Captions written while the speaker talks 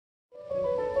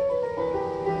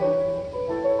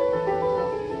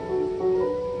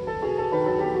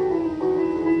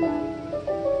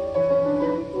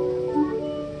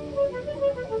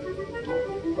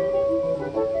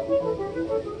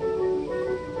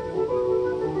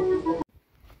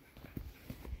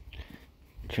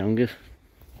Chungus.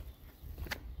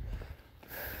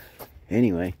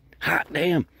 Anyway, hot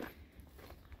damn.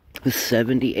 It was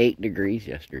 78 degrees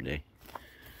yesterday.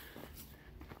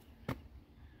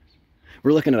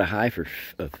 We're looking at a high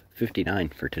of 59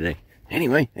 for today.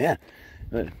 Anyway, yeah.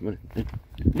 What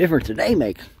difference a day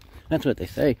makes. That's what they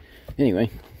say. Anyway,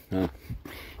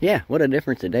 yeah, what a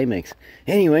difference a day makes.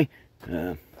 Anyway,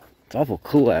 it's awful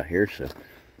cool out here, so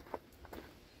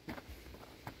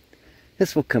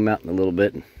this will come out in a little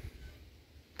bit and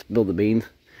spill the beans.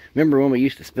 Remember when we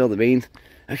used to spill the beans?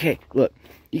 Okay, look,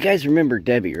 you guys remember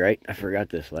Debbie, right? I forgot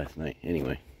this last night.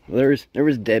 Anyway, well, there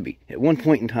was Debbie. At one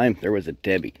point in time, there was a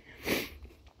Debbie.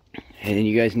 And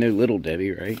you guys know Little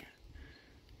Debbie, right?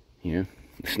 You know,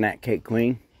 the snack cake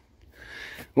queen.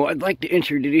 Well, I'd like to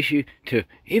introduce you to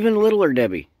even littler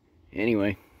Debbie.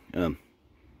 Anyway,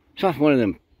 it's off one of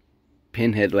them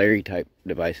Pinhead Larry type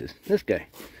devices. This guy.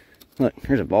 Look,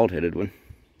 here's a bald-headed one.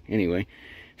 Anyway,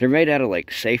 they're made out of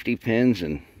like safety pins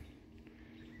and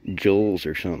jewels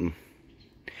or something.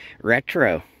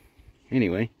 Retro.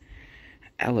 Anyway,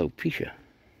 alopecia.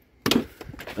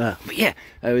 But yeah,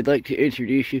 I would like to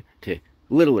introduce you to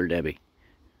littler Debbie.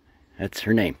 That's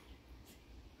her name.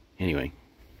 Anyway,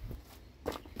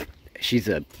 she's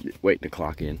waiting to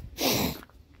clock in.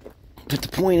 But the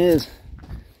point is,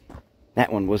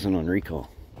 that one wasn't on recall.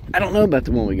 I don't know about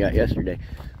the one we got yesterday.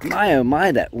 My oh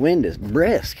my, that wind is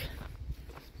brisk.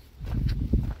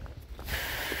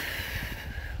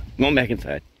 Going back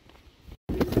inside.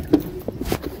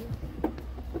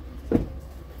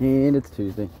 And it's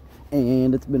Tuesday.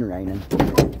 And it's been raining.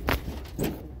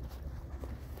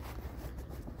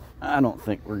 I don't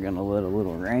think we're gonna let a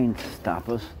little rain stop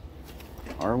us,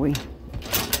 are we?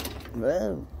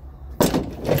 Whoa.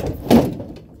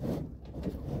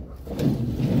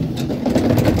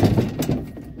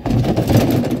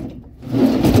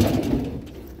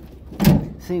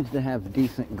 Seems to have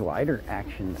decent glider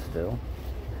action still.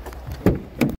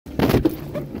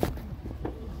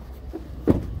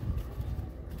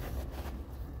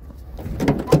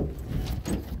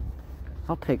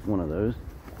 I'll take one of those.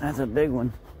 That's a big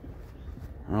one.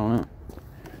 I don't know.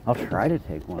 I'll try to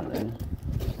take one of those.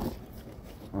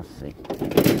 Let's see.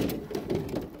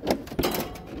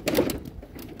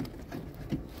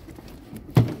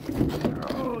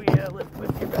 Oh yeah, let's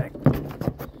put you back.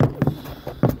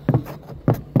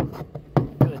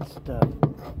 Good stuff.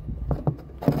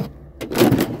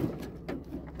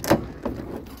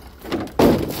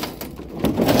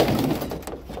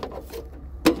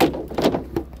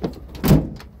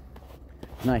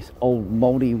 Nice old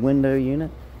moldy window unit.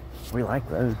 We like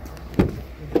those.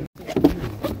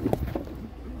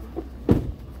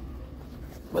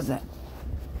 What's that?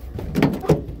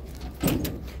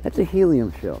 That's a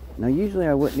helium shell. Now usually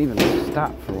I wouldn't even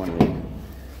stop for one of these,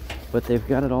 but they've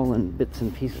got it all in bits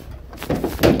and pieces,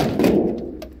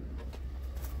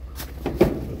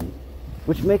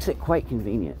 which makes it quite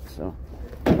convenient, so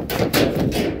we'll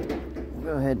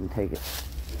go ahead and take it.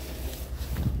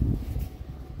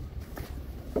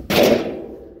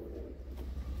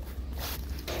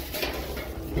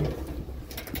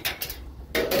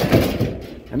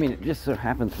 I mean, it just so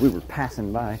happens we were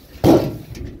passing by.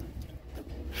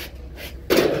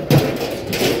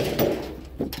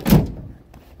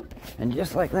 And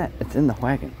just like that, it's in the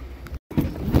wagon.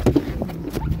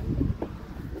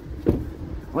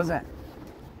 What's that?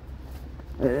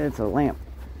 It's a lamp.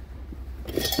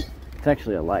 It's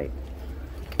actually a light.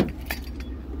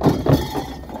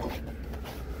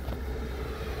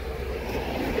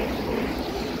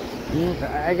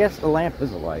 Yeah, I guess a lamp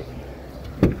is a light.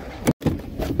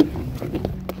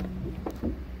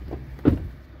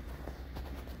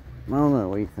 I don't know,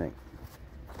 what do you think?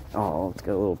 Oh, it's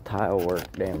got a little tile work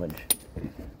damage.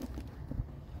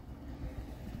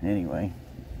 Anyway,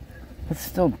 it's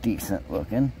still decent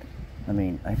looking. I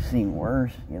mean, I've seen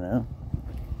worse, you know.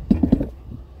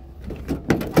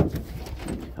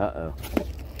 Uh-oh.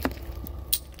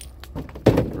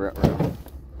 Ruh-roh.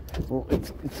 Well,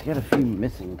 it's got a few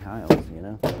missing tiles, you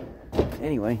know.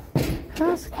 Anyway,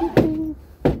 housekeeping.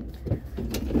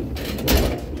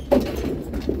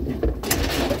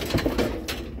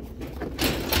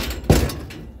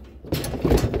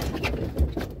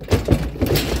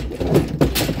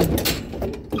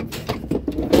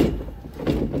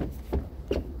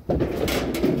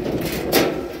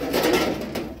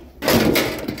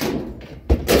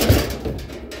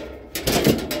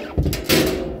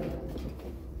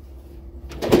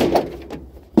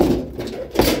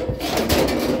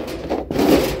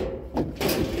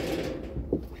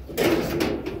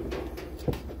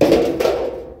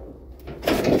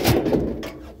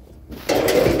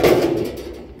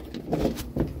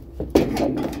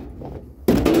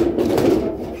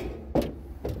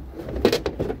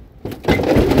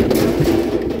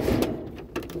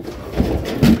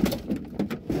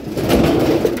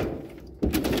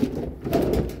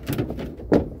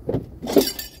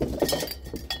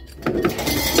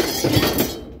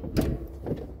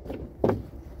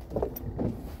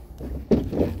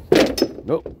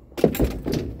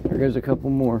 goes a couple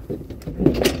more.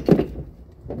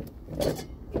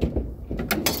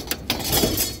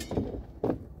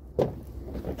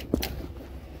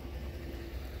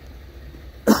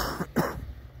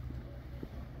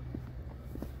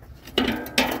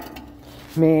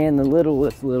 Man, the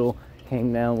littlest little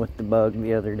came down with the bug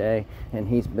the other day, and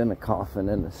he's been a coughing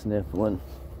and a sniffling.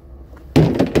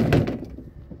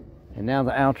 And now the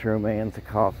outro man's a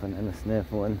coughing and a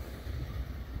sniffling.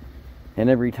 And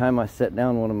every time I set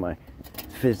down one of my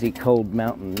fizzy cold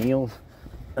mountain meals,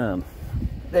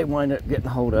 they wind up getting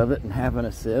hold of it and having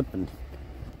a sip, and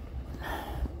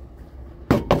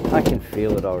I can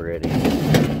feel it already.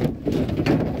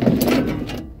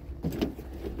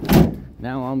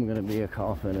 Now I'm gonna be a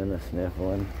coughing and a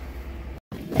sniffling.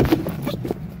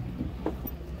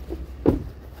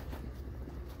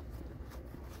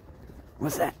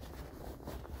 What's that?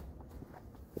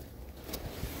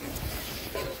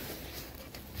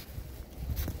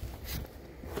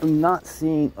 I'm not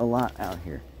seeing a lot out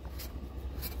here.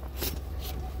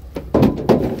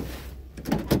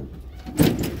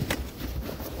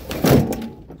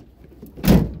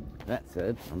 That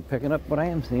said, I'm picking up what I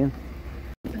am seeing.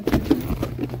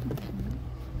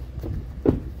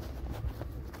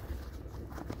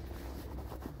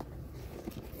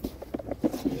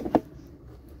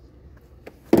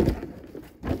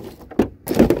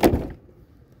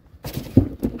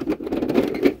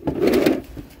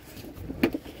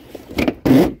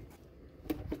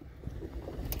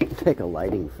 Take a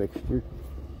lighting fixture.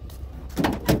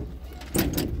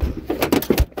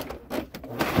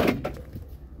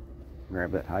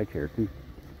 Grab that high chair too.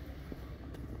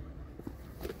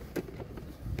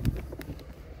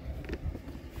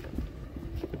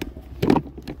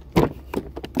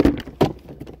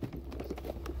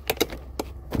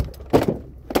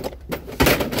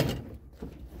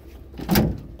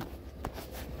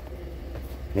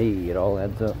 Hey, it all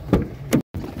adds up.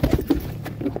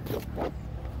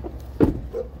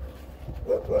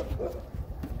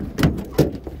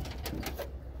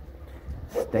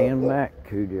 Stand back,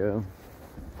 Cujo.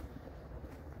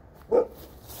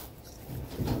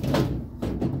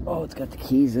 Oh, it's got the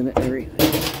keys in it and everything.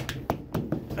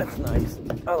 That's nice.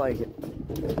 I like it.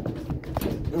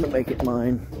 I'm gonna make it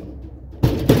mine.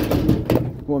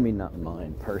 Well, I mean, not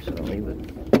mine personally, but...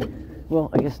 Well,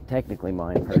 I guess technically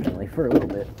mine personally for a little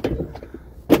bit.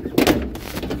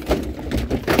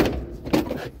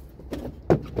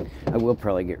 I will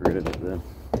probably get rid of it though.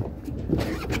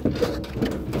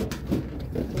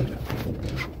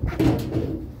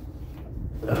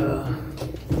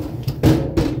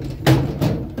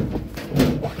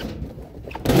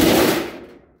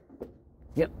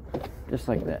 Yep, just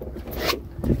like that.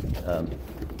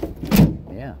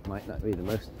 Yeah, might not be the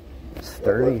most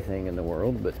sturdy thing in the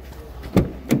world, but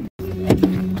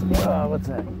what's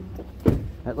that?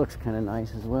 That looks kind of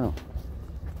nice as well.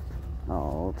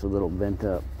 Oh, it's a little bent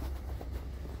up.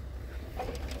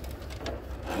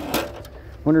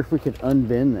 Wonder if we could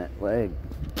unbend that leg.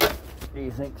 Do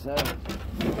you think so?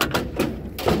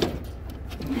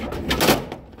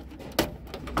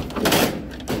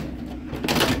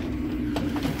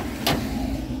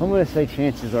 I'm going to say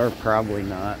chances are probably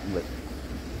not, but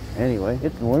anyway,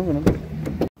 it's aluminum.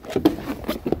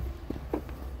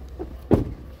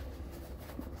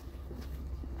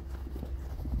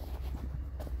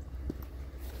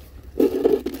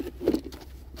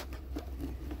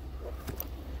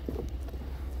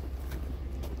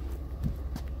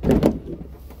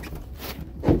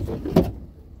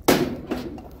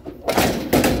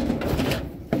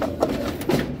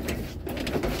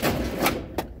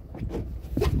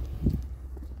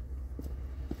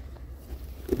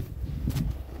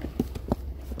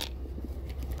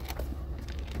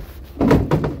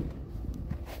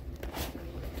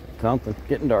 Something.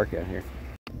 Getting dark out here.